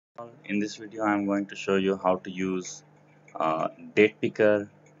In this video, I'm going to show you how to use Datepicker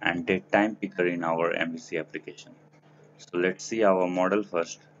and Datetimepicker in our MVC application. So let's see our model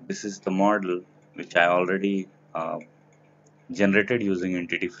first. This is the model which I already generated using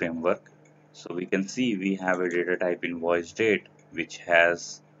Entity Framework. So we can see we have a data type invoice date which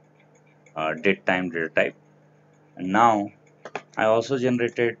has datetime data type. And now I also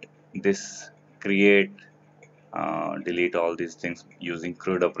generated this create, delete all these things using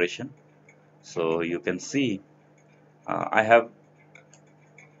CRUD operation. So you can see I have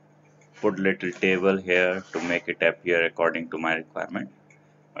put little table here to make it appear according to my requirement.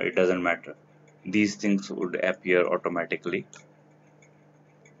 It doesn't matter. These things would appear automatically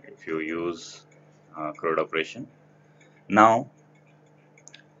if you use CRUD operation. Now,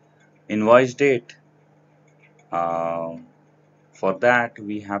 invoice date. Um for that,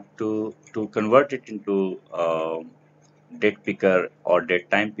 we have to convert it into date picker or date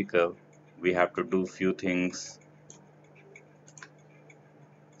time picker. We have to do few things.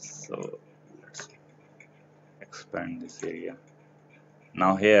 So let's expand this area.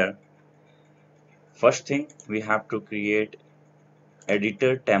 Now here, first thing we have to create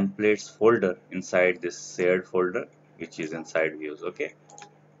editor templates folder inside this shared folder which is inside views. Okay,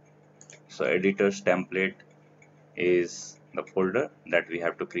 so editors template is the folder that we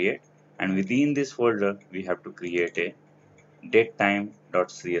have to create, and within this folder we have to create a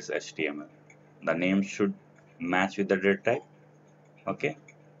datetime.cs html. The name should match with the date type. Okay,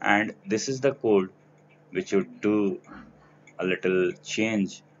 and this is the code which would do a little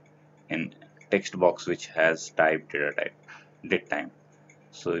change in text box which has type data type date time.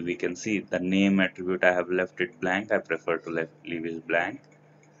 So we can see the name attribute I have left it blank. I prefer to leave it blank.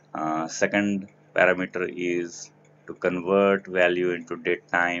 Second parameter is to convert value into date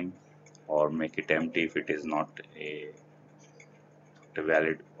time or make it empty if it is not a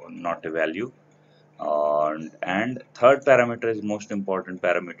valid or not a value. And third parameter is most important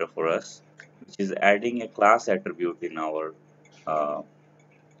parameter for us, which is adding a class attribute uh,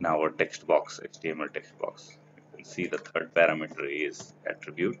 in our text box, HTML text box. You can see the third parameter is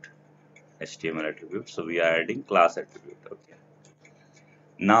attribute, HTML attribute. So we are adding class attribute. Okay.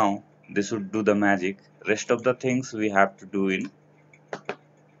 Now this would do the magic. Rest of the things we have to do in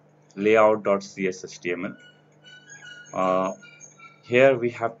layout.cs HTML. Here we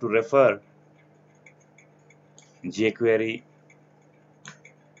have to refer jQuery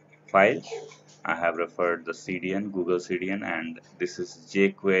file. I have referred the CDN, Google CDN, and this is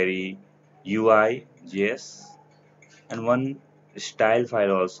jQuery UI.js, and one style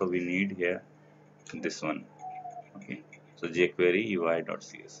file also we need here. This one. Okay, so jQuery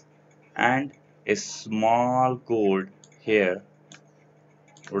UI.cs, and a small code here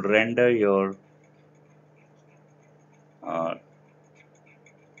would render your uh,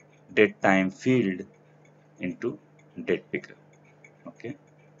 date time field into Datepicker. Okay,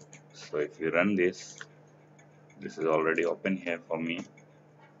 so if you run this is already open here for me.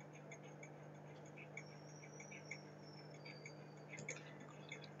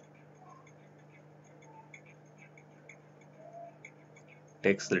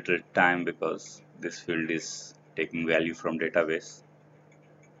 Takes little time because this field is taking value from database.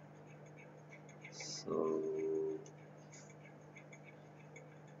 So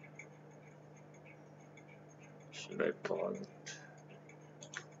should I pause it?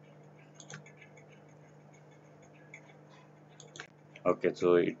 Okay,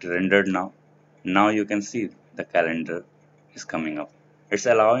 so it rendered now. Now you can see the calendar is coming up. It's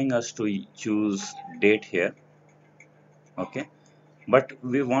allowing us to choose date here. Okay, but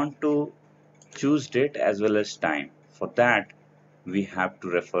we want to choose date as well as time. For that, we have to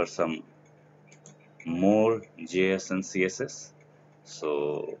refer some more JS and CSS.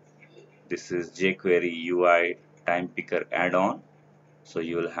 So this is jquery UI-timepicker-addon. So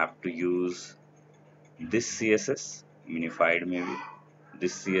you will have to use this CSS, minified maybe,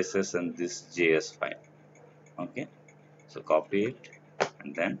 this CSS and this JS file. Okay, so copy it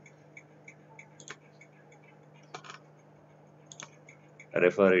and then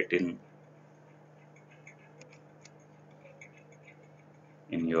refer it in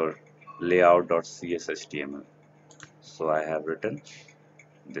your layout.cs HTML. So I have written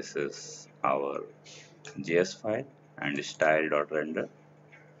this is our JS file and style.render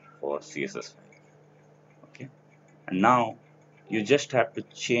for CSS file. Okay, and now you just have to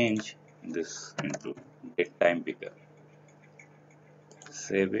change this into Datepicker.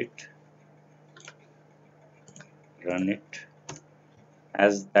 Save it, run it.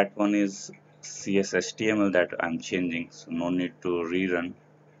 As that one is CSHTML that I'm changing, so no need to rerun.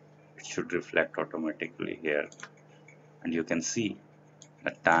 It should reflect automatically here, and you can see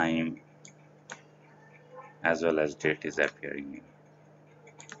the time as well as date is appearing here.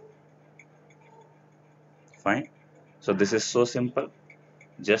 Fine. So this is so simple.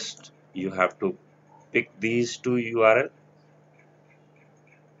 Just you have to pick these two URL,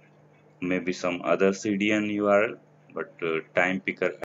 maybe some other CDN URL, but time picker